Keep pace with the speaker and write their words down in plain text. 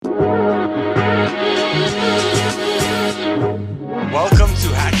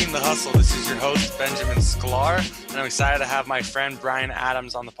Hustle. This is your host, Benjamin Sklar, and I'm excited to have my friend Brian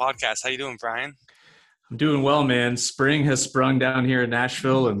Adams on the podcast. How you doing, Brian? I'm doing well, man. Spring has sprung down here in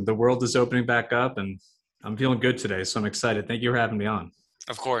Nashville and the world is opening back up and I'm feeling good today. So I'm excited. Thank you for having me on.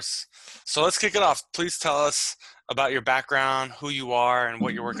 Of course. So let's kick it off. Please tell us about your background, who you are, and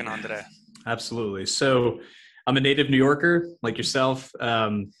what you're working on today. Absolutely. So I'm a native New Yorker like yourself.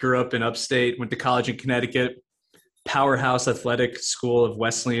 Grew up in upstate, went to college in Connecticut, powerhouse athletic school of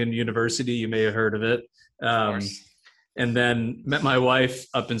Wesleyan University. You may have heard of it. And then met my wife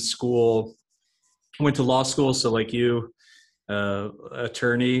up in school, went to law school. So like you,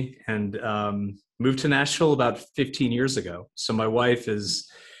 attorney, and moved to Nashville about 15 years ago. So my wife is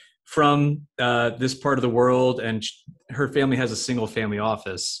from this part of the world and her family has a single family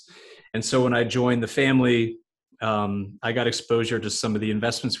office. And so when I joined the family, I got exposure to some of the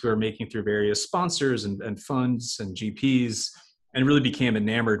investments we were making through various sponsors and funds and GPs, and really became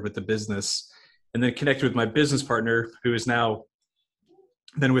enamored with the business. And then connected with my business partner, who is now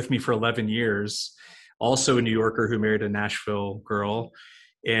been with me for 11 years, also a New Yorker who married a Nashville girl.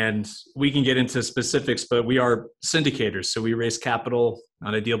 And we can get into specifics, but we are syndicators. So we raise capital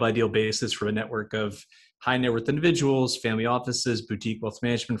on a deal-by-deal basis from a network of high net worth individuals, family offices, boutique wealth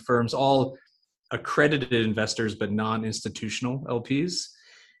management firms, all accredited investors, but non-institutional LPs.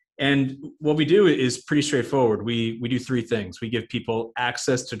 And what we do is pretty straightforward. We do three things. We give people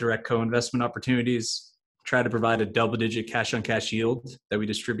access to direct co-investment opportunities, try to provide a double-digit cash-on-cash yield that we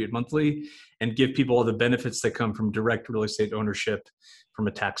distribute monthly, and give people all the benefits that come from direct real estate ownership from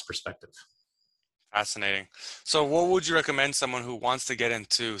a tax perspective. Fascinating. So what would you recommend someone who wants to get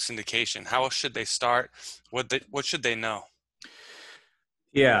into syndication? How should they start? What should they know?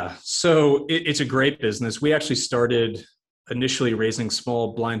 Yeah, so it's a great business. We actually started initially raising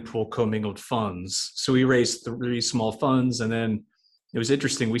small blind pool commingled funds. So we raised 3 small funds, and then it was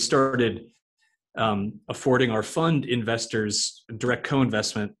interesting. We started affording our fund investors direct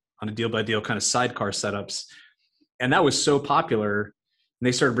co-investment on a deal-by-deal kind of sidecar setups. And that was so popular, and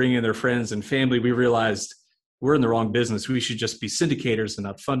they started bringing in their friends and family. We realized we're in the wrong business. We should just be syndicators and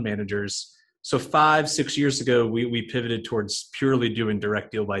not fund managers. So 5-6 years ago, we pivoted towards purely doing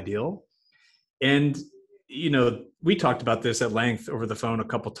direct deal by deal. And, you know, we talked about this at length over the phone a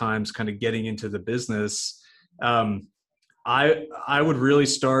couple of times, kind of getting into the business. I would really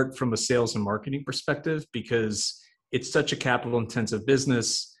start from a sales and marketing perspective because it's such a capital intensive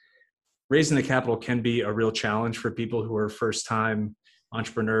business. Raising the capital can be a real challenge for people who are first time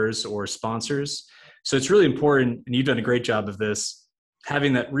entrepreneurs or sponsors. So it's really important, and you've done a great job of this,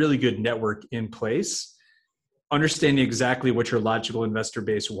 having that really good network in place, understanding exactly what your logical investor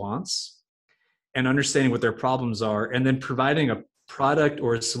base wants, and understanding what their problems are, and then providing a product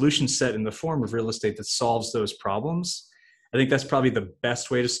or a solution set in the form of real estate that solves those problems. I think that's probably the best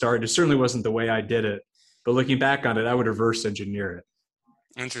way to start. It certainly wasn't the way I did it, but looking back on it, I would reverse engineer it.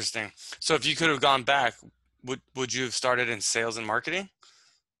 Interesting. So if you could have gone back, would you have started in sales and marketing?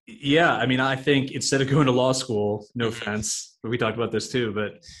 Yeah, I mean, I think instead of going to law school, no offense, but we talked about this too,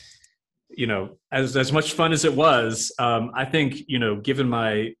 but you know, as much fun as it was, I think, you know, given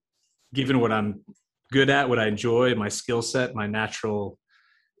what I'm good at, what I enjoy, my skill set, my natural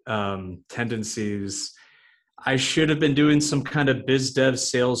tendencies, I should have been doing some kind of biz dev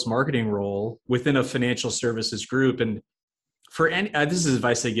sales marketing role within a financial services group. And for any, this is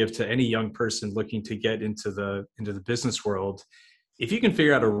advice I give to any young person looking to get into the business world. If you can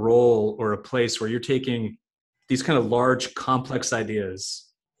figure out a role or a place where you're taking these kind of large, complex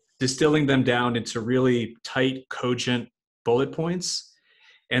ideas, distilling them down into really tight, cogent bullet points,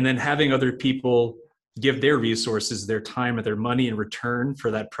 and then having other people give their resources, their time, or their money in return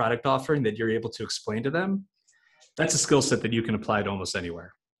for that product offering that you're able to explain to them, that's a skill set that you can apply to almost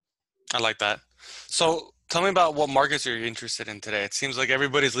anywhere. I like that. So tell me about what markets you're interested in today. It seems like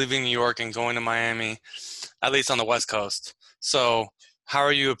everybody's leaving New York and going to Miami, at least on the West Coast. So how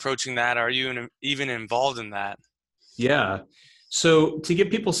are you approaching that? Are you even involved in that? Yeah. So to give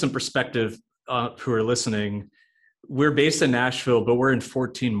people some perspective who are listening, we're based in Nashville, but we're in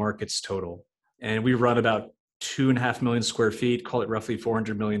 14 markets total. And we run about 2.5 million square feet, call it roughly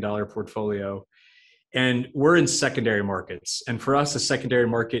 $400 million portfolio. And we're in secondary markets. And for us, a secondary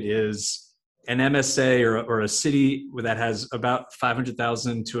market is an MSA or a city that has about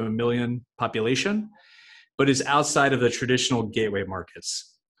 500,000 to 1 million population, but is outside of the traditional gateway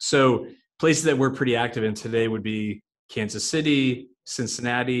markets. So places that we're pretty active in today would be Kansas City,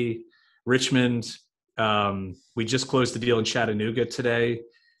 Cincinnati, Richmond. We just closed the deal in Chattanooga today.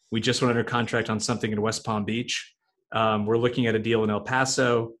 We just went under contract on something in West Palm Beach. We're looking at a deal in El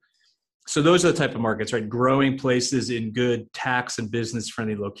Paso. So those are the type of markets, right? Growing places in good tax and business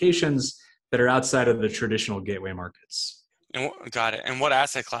friendly locations that are outside of the traditional gateway markets. And got it. And what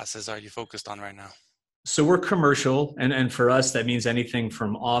asset classes are you focused on right now? So we're commercial, and for us, that means anything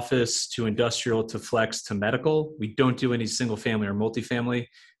from office to industrial to flex to medical. We don't do any single family or multifamily,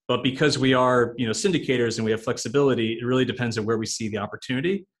 but because we are, syndicators and we have flexibility, it really depends on where we see the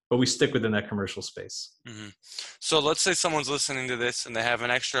opportunity, but we stick within that commercial space. Mm-hmm. So let's say someone's listening to this and they have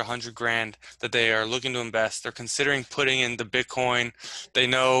an extra 100 grand that they are looking to invest. They're considering putting into Bitcoin. They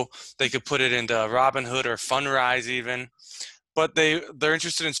know they could put it into Robinhood or Fundrise even, but they're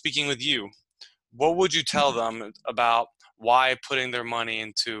interested in speaking with you. What would you tell them about why putting their money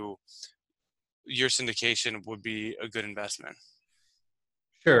into your syndication would be a good investment?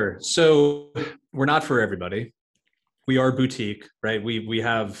 Sure. So we're not for everybody. We are boutique, right? We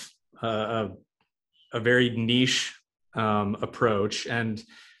have a very niche approach, and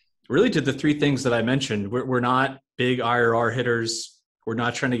really to the three things that I mentioned. We're not big IRR hitters. We're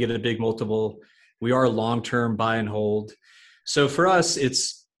not trying to get a big multiple. We are long-term buy and hold. So for us,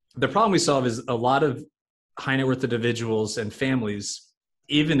 it's the problem we solve is a lot of high net worth individuals and families,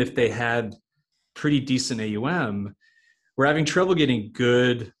 even if they had pretty decent AUM, we're having trouble getting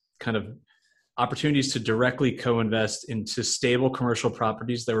good kind of opportunities to directly co-invest into stable commercial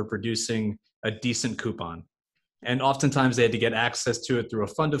properties that were producing a decent coupon. And oftentimes they had to get access to it through a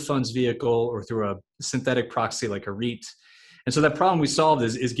fund of funds vehicle or through a synthetic proxy like a REIT. And so that problem we solved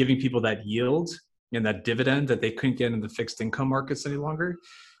is giving people that yield and that dividend that they couldn't get in the fixed income markets any longer.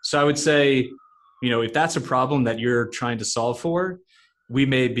 So I would say, if that's a problem that you're trying to solve for, we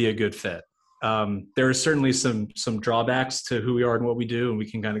may be a good fit. There are certainly some drawbacks to who we are and what we do, and we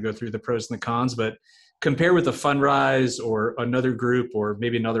can kind of go through the pros and the cons, but compare with a Fundrise or another group or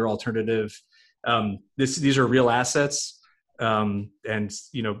maybe another alternative. These are real assets, and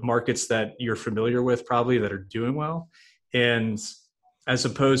markets that you're familiar with probably that are doing well. And as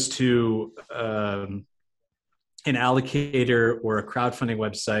opposed to an allocator or a crowdfunding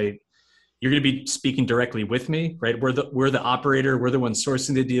website, you're going to be speaking directly with me, right? We're the operator. We're the one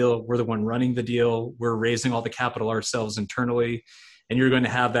sourcing the deal. We're the one running the deal. We're raising all the capital ourselves internally. And you're going to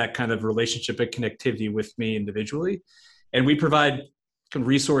have that kind of relationship and connectivity with me individually. And we provide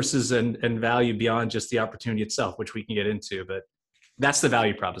resources and value beyond just the opportunity itself, which we can get into, but that's the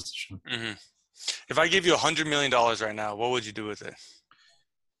value proposition. Mm-hmm. If I gave you $100 million right now, what would you do with it?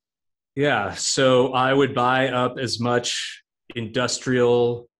 Yeah. So I would buy up as much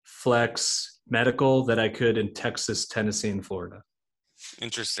industrial, flex, medical that I could in Texas, Tennessee, and Florida.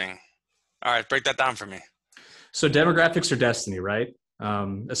 Interesting. All right, break that down for me. So demographics are destiny, right?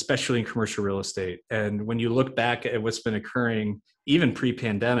 Especially in commercial real estate. And when you look back at what's been occurring, even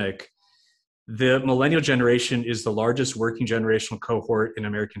pre-pandemic, the millennial generation is the largest working generational cohort in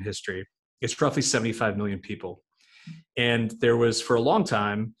American history. It's roughly 75 million people. And there was, for a long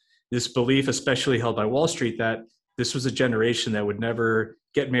time, this belief, especially held by Wall Street, that this was a generation that would never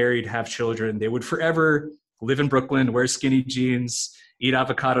get married, have children. They would forever live in Brooklyn, wear skinny jeans, eat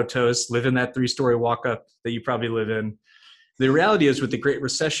avocado toast, live in that 3-story walk-up that you probably live in. The reality is, with the Great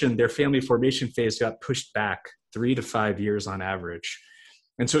Recession, their family formation phase got pushed back 3 to 5 years on average.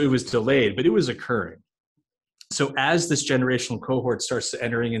 And so it was delayed, but it was occurring. So as this generational cohort starts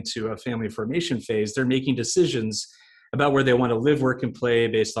entering into a family formation phase, they're making decisions about where they want to live, work, and play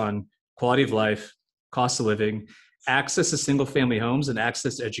based on quality of life, cost of living, access to single family homes, and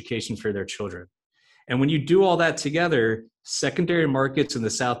access to education for their children. And when you do all that together, secondary markets in the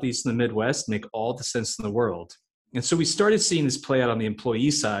Southeast and the Midwest make all the sense in the world. And so we started seeing this play out on the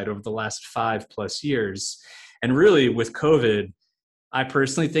employee side over the last 5+ years. And really with COVID, I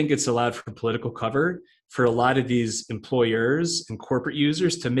personally think it's allowed for political cover for a lot of these employers and corporate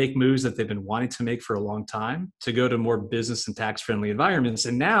users to make moves that they've been wanting to make for a long time, to go to more business and tax-friendly environments.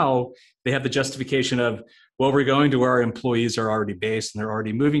 And now they have the justification of, well, we're going to where our employees are already based and they're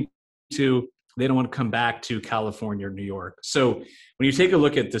already moving to. They don't want to come back to California or New York. So when you take a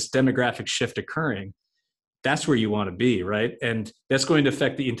look at this demographic shift occurring, that's where you want to be, right? And that's going to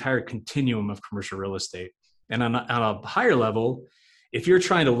affect the entire continuum of commercial real estate. And on a higher level, if you're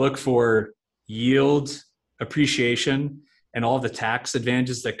trying to look for yield, appreciation, and all the tax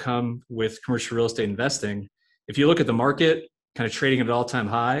advantages that come with commercial real estate investing, if you look at the market kind of trading at an all-time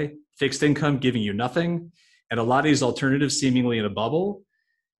high, fixed income giving you nothing, and a lot of these alternatives seemingly in a bubble,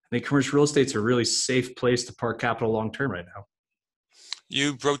 I think commercial real estate's a really safe place to park capital long-term right now.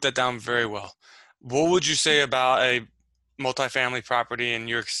 You broke that down very well. What would you say about a multifamily property in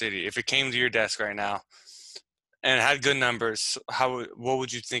New York City? If it came to your desk right now and it had good numbers, what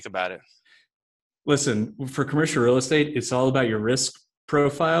would you think about it? Listen, for commercial real estate, it's all about your risk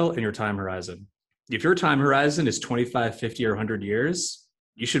profile and your time horizon. If your time horizon is 25, 50, or 100 years,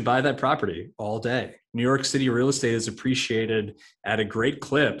 you should buy that property all day. New York City real estate is appreciated at a great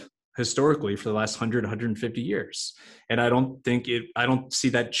clip historically for the last 100, 150 years. And I don't see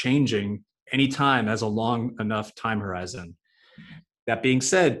that changing anytime as a long enough time horizon. That being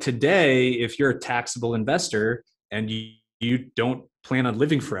said, today, if you're a taxable investor and you don't plan on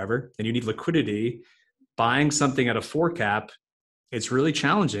living forever and you need liquidity, buying something at a 4 cap, it's really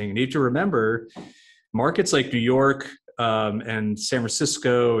challenging. You need to remember markets like New York and San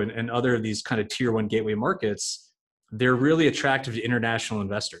Francisco and other of these kind of tier 1 gateway markets, they're really attractive to international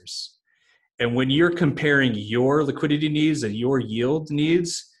investors. And when you're comparing your liquidity needs and your yield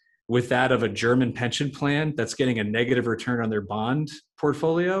needs with that of a German pension plan that's getting a negative return on their bond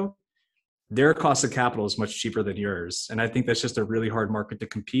portfolio, their cost of capital is much cheaper than yours. And I think that's just a really hard market to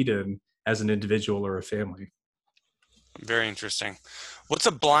compete in as an individual or a family. Very interesting. What's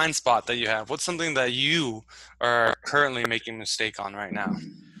a blind spot that you have? What's something that you are currently making a mistake on right now?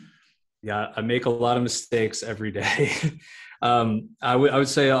 Yeah, I make a lot of mistakes every day. I would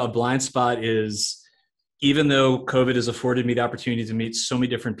say a blind spot is, even though COVID has afforded me the opportunity to meet so many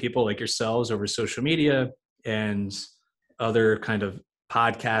different people like yourselves over social media and other kind of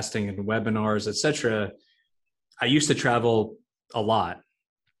podcasting and webinars, etc., I used to travel a lot.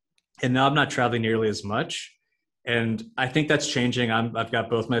 And now I'm not traveling nearly as much. And I think that's changing. I've got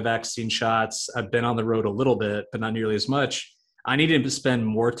both my vaccine shots. I've been on the road a little bit, but not nearly as much. I need to spend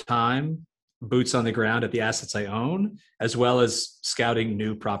more time boots on the ground at the assets I own, as well as scouting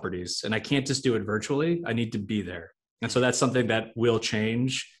new properties. And I can't just do it virtually. I need to be there. And so that's something that will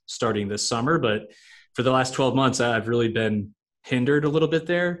change starting this summer. But for the last 12 months, I've really been hindered a little bit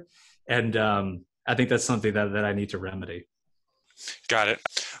there. And I think that's something that I need to remedy. Got it.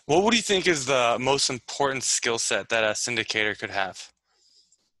 What would you think is the most important skill set that a syndicator could have?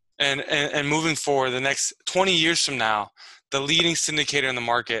 And moving forward, the next 20 years from now, the leading syndicator in the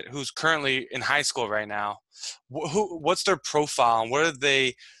market who's currently in high school right now, what's their profile and what are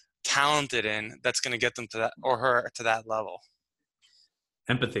they talented in that's going to get them to that or her to that level?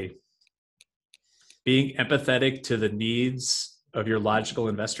 Empathy. Being empathetic to the needs of your logical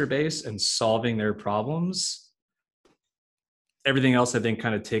investor base and solving their problems. Everything else, I think,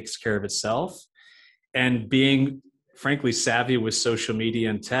 kind of takes care of itself. And being, frankly, savvy with social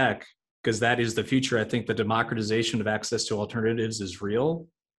media and tech, because that is the future. I think the democratization of access to alternatives is real.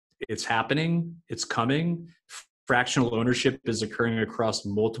 It's happening. It's coming. Fractional ownership is occurring across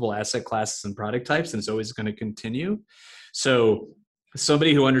multiple asset classes and product types, and it's always going to continue. So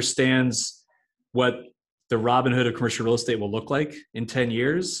somebody who understands what the Robinhood of commercial real estate will look like in 10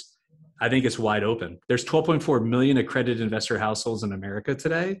 years, I think it's wide open. There's 12.4 million accredited investor households in America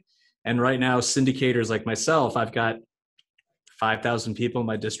today. And right now, syndicators like myself, I've got 5,000 people on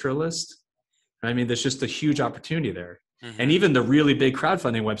my distro list. I mean, there's just a huge opportunity there. Mm-hmm. And even the really big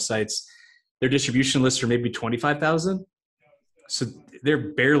crowdfunding websites, their distribution lists are maybe 25,000. So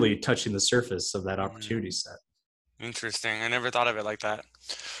they're barely touching the surface of that opportunity set. Interesting. I never thought of it like that.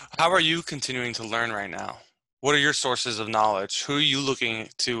 How are you continuing to learn right now? What are your sources of knowledge? Who are you looking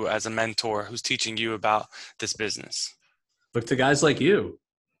to as a mentor who's teaching you about this business? Look to guys like you,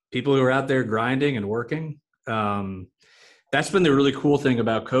 people who are out there grinding and working. That's been the really cool thing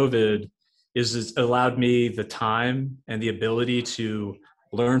about COVID is it's allowed me the time and the ability to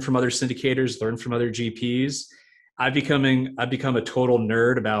learn from other syndicators, learn from other GPs. I've become a total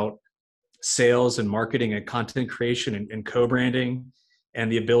nerd about sales and marketing and content creation and co-branding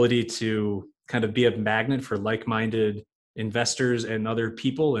and the ability to kind of be a magnet for like-minded investors and other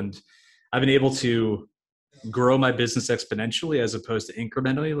people. And I've been able to grow my business exponentially as opposed to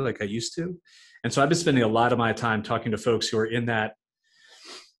incrementally like I used to. And so I've been spending a lot of my time talking to folks who are in that,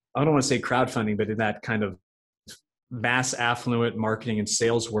 I don't want to say crowdfunding, but in that kind of mass affluent marketing and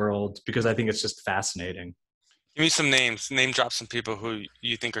sales world, because I think it's just fascinating. Give me some names, name drop some people who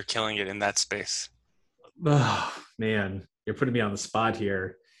you think are killing it in that space. Oh, man, you're putting me on the spot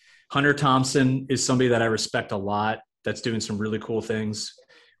here. Hunter Thompson is somebody that I respect a lot that's doing some really cool things.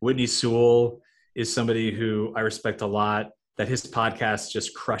 Whitney Sewell is somebody who I respect a lot, that his podcast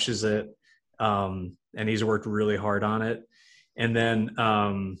just crushes it. And he's worked really hard on it. And then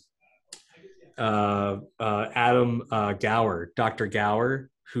Adam Gower, Dr. Gower,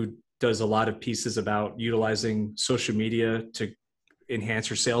 who does a lot of pieces about utilizing social media to enhance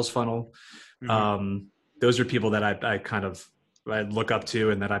your sales funnel. Mm-hmm. Those are people that I look up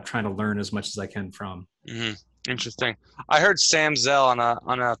to and that I'm trying to learn as much as I can from. Mm-hmm. Interesting. I heard Sam Zell on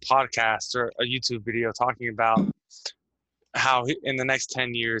a podcast or a YouTube video talking about how in the next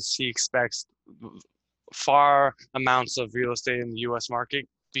 10 years he expects far amounts of real estate in the U.S. market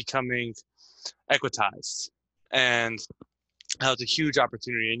becoming equitized, and how it's a huge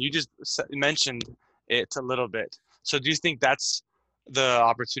opportunity. And you just mentioned it a little bit. So do you think that's the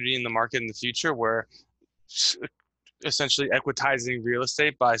opportunity in the market in the future, where essentially equitizing real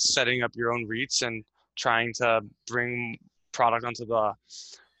estate by setting up your own REITs and trying to bring product onto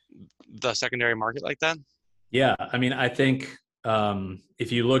the secondary market like that? Yeah, I mean, I think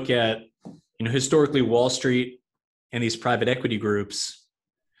if you look at, historically Wall Street and these private equity groups,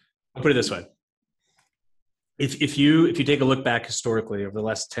 I'll put it this way: if you take a look back historically over the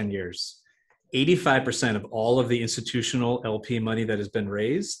last 10 years, 85% of all of the institutional LP money that has been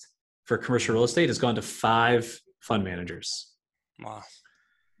raised for commercial real estate has gone to 5 fund managers. Wow.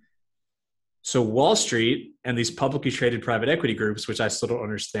 So Wall Street and these publicly traded private equity groups, which I still don't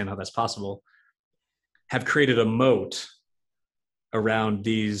understand how that's possible, have created a moat around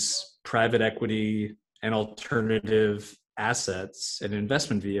these private equity and alternative assets and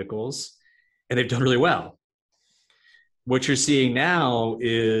investment vehicles, and they've done really well. What you're seeing now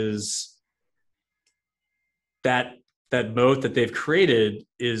is that moat that they've created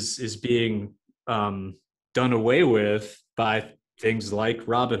is being done away with by things like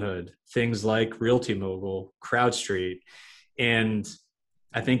Robinhood, things like Realty Mogul, CrowdStreet. And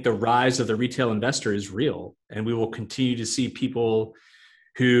I think the rise of the retail investor is real, and we will continue to see people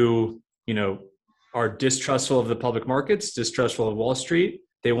who, are distrustful of the public markets, distrustful of Wall Street.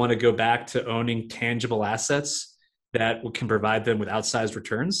 They want to go back to owning tangible assets that can provide them with outsized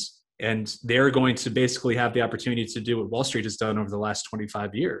returns. And they're going to basically have the opportunity to do what Wall Street has done over the last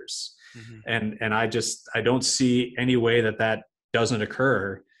 25 years. Mm-hmm. And I don't see any way that doesn't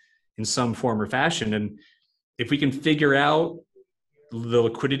occur in some form or fashion. And if we can figure out the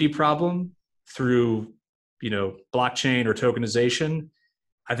liquidity problem through, blockchain or tokenization,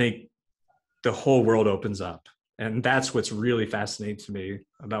 I think the whole world opens up. And that's what's really fascinating to me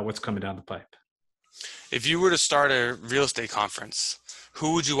about what's coming down the pipe. If you were to start a real estate conference,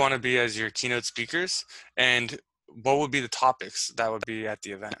 who would you want to be as your keynote speakers? And what would be the topics that would be at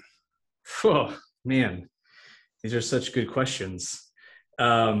the event? Oh, man, these are such good questions.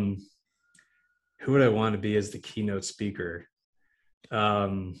 Who would I want to be as the keynote speaker?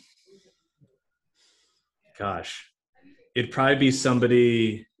 Gosh, it'd probably be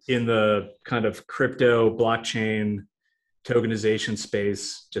somebody in the kind of crypto, blockchain, tokenization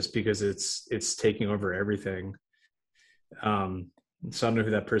space, just because it's taking over everything. So I don't know who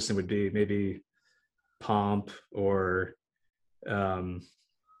that person would be. Maybe Pomp or the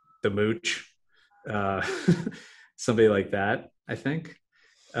Mooch, somebody like that, I think.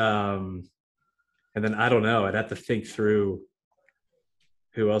 And then I don't know. I'd have to think through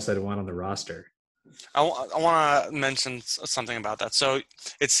who else I'd want on the roster. I want to mention something about that. So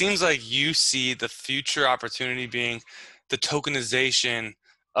it seems like you see the future opportunity being the tokenization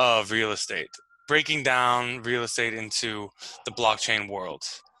of real estate, breaking down real estate into the blockchain world.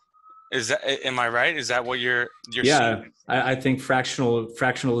 Am I right? Is that what you're seeing? I think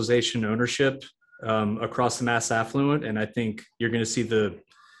fractionalization ownership across the mass affluent, and I think you're going to see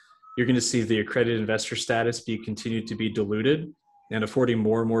the accredited investor status continue to be diluted, and affording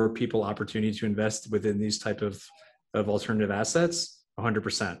more and more people opportunity to invest within these type of alternative assets,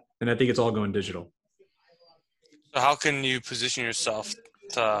 100%. And I think it's all going digital. So how can you position yourself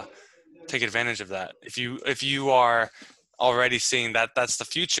to take advantage of that? If you are already seeing that that's the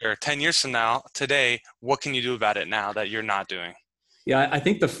future, 10 years from now, today, what can you do about it now that you're not doing? Yeah, I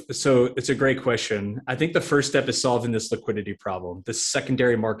think so it's a great question. I think the first step is solving this liquidity problem, this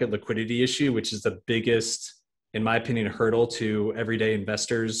secondary market liquidity issue, which is the biggest, in my opinion, hurdle to everyday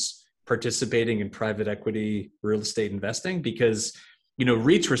investors participating in private equity real estate investing, because,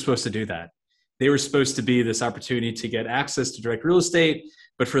 REITs were supposed to do that. They were supposed to be this opportunity to get access to direct real estate,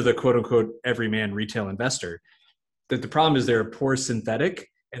 but for the quote unquote everyman retail investor. The problem is they're poor synthetic,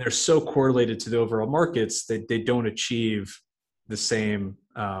 and they're so correlated to the overall markets that they don't achieve the same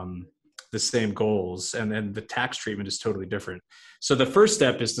goals, and then the tax treatment is totally different. So the first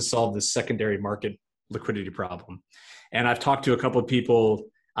step is to solve this secondary market liquidity problem. And I've talked to a couple of people.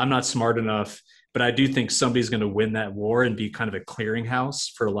 I'm not smart enough, but I do think somebody's going to win that war and be kind of a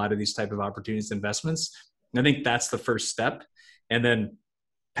clearinghouse for a lot of these type of opportunities, investments. And I think that's the first step. And then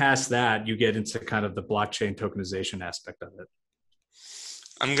past that, you get into kind of the blockchain tokenization aspect of it.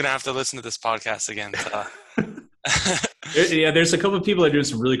 I'm going to have to listen to this podcast again. Yeah, there's a couple of people that are doing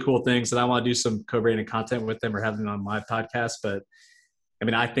some really cool things, and I want to do some co-branded content with them or have them on my podcast. But I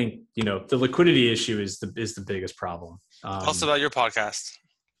mean, I think, the liquidity issue is the biggest problem. Tell us about your podcast.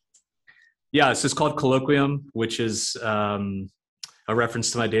 Yeah, so it's called Colloquium, which is a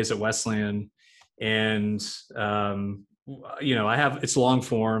reference to my days at Wesleyan. And, it's long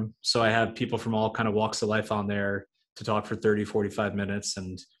form. So I have people from all kind of walks of life on there to talk for 30, 45 minutes.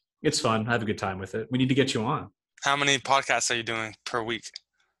 And it's fun. I have a good time with it. We need to get you on. How many podcasts are you doing per week?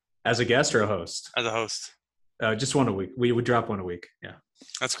 As a guest or a host? As a host. Just one a week. We would drop one a week. Yeah.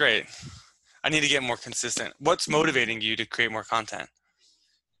 That's great. I need to get more consistent. What's motivating you to create more content?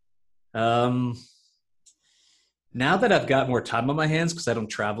 Now that I've got more time on my hands, because I don't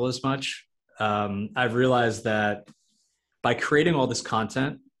travel as much, I've realized that by creating all this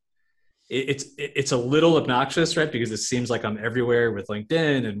content, it's a little obnoxious, right? Because it seems like I'm everywhere with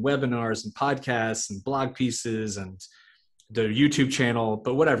LinkedIn and webinars and podcasts and blog pieces and the YouTube channel.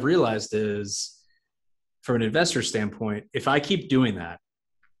 But what I've realized is, from an investor standpoint, if I keep doing that,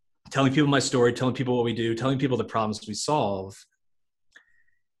 telling people my story, telling people what we do, telling people the problems we solve,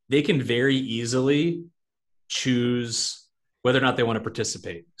 they can very easily choose whether or not they want to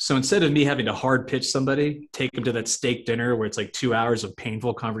participate. So instead of me having to hard pitch somebody, take them to that steak dinner where it's like 2 hours of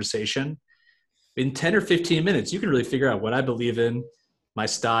painful conversation, in 10 or 15 minutes, you can really figure out what I believe in, my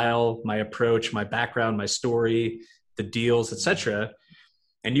style, my approach, my background, my story, the deals, etc.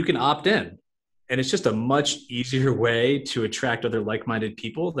 And you can opt in. And it's just a much easier way to attract other like-minded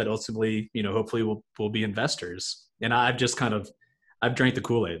people that ultimately, hopefully will be investors. And I've drank the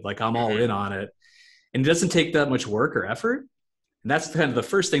Kool-Aid. Like, I'm all in on it. And it doesn't take that much work or effort. And that's kind of the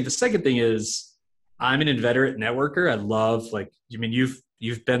first thing. The second thing is, I'm an inveterate networker. I love,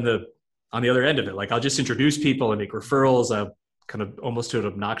 you've been on the other end of it. Like, I'll just introduce people and make referrals, kind of almost to an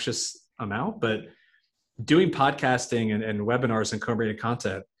obnoxious amount. But doing podcasting and webinars and co-branded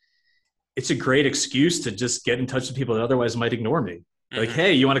content, it's a great excuse to just get in touch with people that otherwise might ignore me. Like,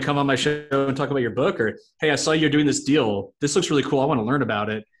 hey, you want to come on my show and talk about your book? Or, hey, I saw you're doing this deal. This looks really cool. I want to learn about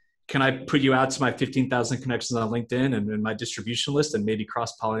it. Can I put you out to my 15,000 connections on LinkedIn and my distribution list and maybe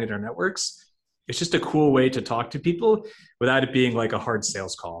cross-pollinate our networks? It's just a cool way to talk to people without it being like a hard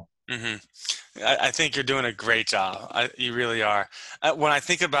sales call. Mm-hmm. I think you're doing a great job. You really are. When I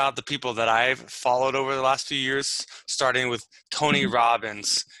think about the people that I've followed over the last few years, starting with Tony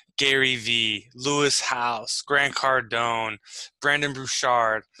Robbins, Gary Vee, Lewis House, Grant Cardone, Brandon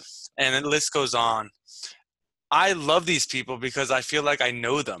Bouchard, and the list goes on. I love these people because I feel like I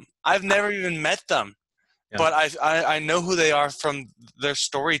know them. I've never even met them, but I know who they are from their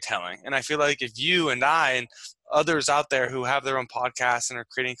storytelling. And I feel like if you and I and others out there who have their own podcasts and are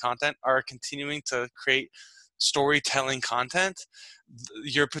creating content are continuing to create storytelling content,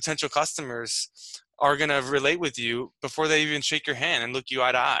 your potential customers are going to relate with you before they even shake your hand and look you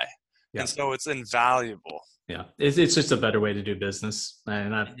eye to eye. Yeah. And so it's invaluable. Yeah. It's just a better way to do business.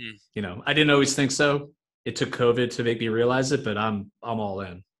 And I didn't always think so. It took COVID to make me realize it, but I'm all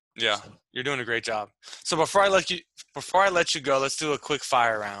in. Yeah. So. You're doing a great job. So before I let you go, let's do a quick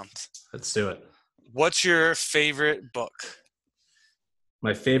fire round. Let's do it. What's your favorite book?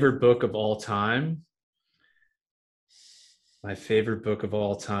 My favorite book of all time.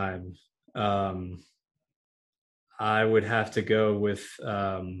 I would have to go with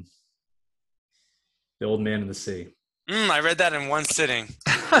The Old Man and the Sea. I read that in one sitting.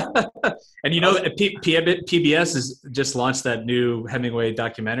 And PBS has just launched that new Hemingway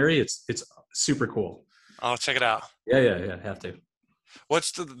documentary. It's super cool. I'll check it out. Yeah. Have to.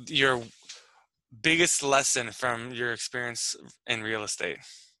 What's your biggest lesson from your experience in real estate?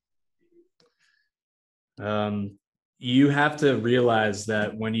 You have to realize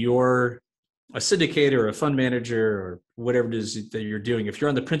that when you're a syndicator or a fund manager or whatever it is that you're doing, if you're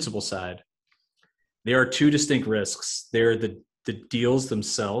on the principal side, there are two distinct risks. There are the deals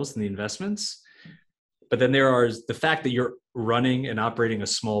themselves and the investments, but then there are the fact that you're running and operating a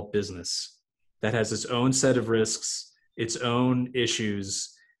small business that has its own set of risks, its own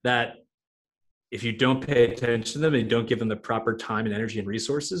issues, that if you don't pay attention to them and you don't give them the proper time and energy and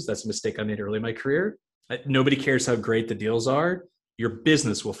resources, that's a mistake I made early in my career. Nobody cares how great the deals are. Your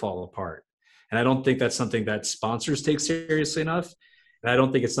business will fall apart. And I don't think that's something that sponsors take seriously enough. And I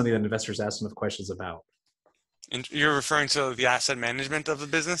don't think it's something that investors ask enough questions about. And you're referring to the asset management of the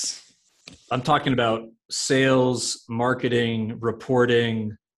business? I'm talking about sales, marketing,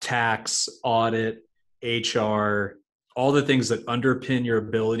 reporting, tax, audit, HR, all the things that underpin your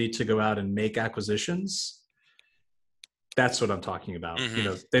ability to go out and make acquisitions. That's what I'm talking about.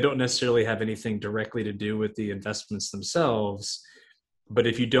 Mm-hmm. They don't necessarily have anything directly to do with the investments themselves, but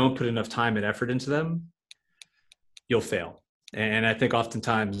if you don't put enough time and effort into them, you'll fail. And I think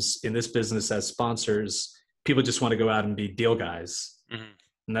oftentimes in this business as sponsors, people just want to go out and be deal guys. Mm-hmm.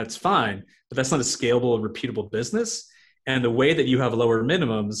 And that's fine, but that's not a scalable and repeatable business. And the way that you have lower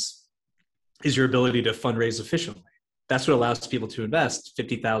minimums is your ability to fundraise efficiently. that's what allows people to invest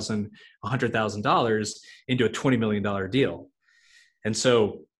 $50,000, $100,000 into a $20 million deal. And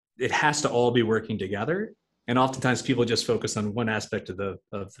so it has to all be working together. And oftentimes people just focus on one aspect of the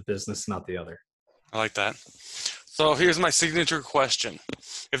business, not the other. I like that. So here's my signature question.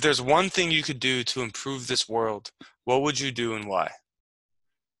 If there's one thing you could do to improve this world, what would you do and why?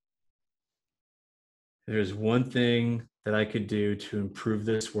 There's one thing that I could do to improve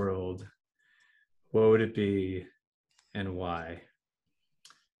this world. What would it be and why?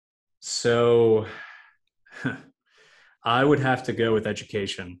 So I would have to go with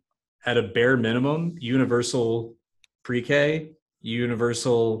education. At a bare minimum, universal pre-K,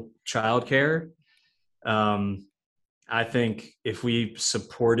 universal childcare. I think if we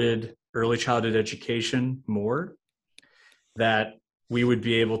supported early childhood education more, that we would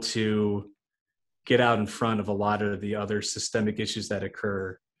be able to get out in front of a lot of the other systemic issues that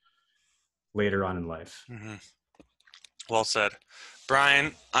occur later on in life. Mm-hmm. Well said.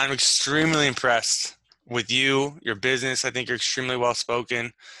 Brian, I'm extremely impressed with you, your business. I think you're extremely well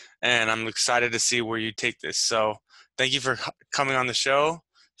spoken, and I'm excited to see where you take this. So thank you for coming on the show,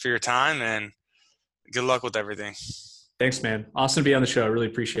 for your time, and good luck with everything. Thanks, man. Awesome to be on the show. I really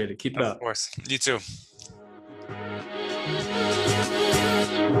appreciate it. Keep it up. Of course. You too.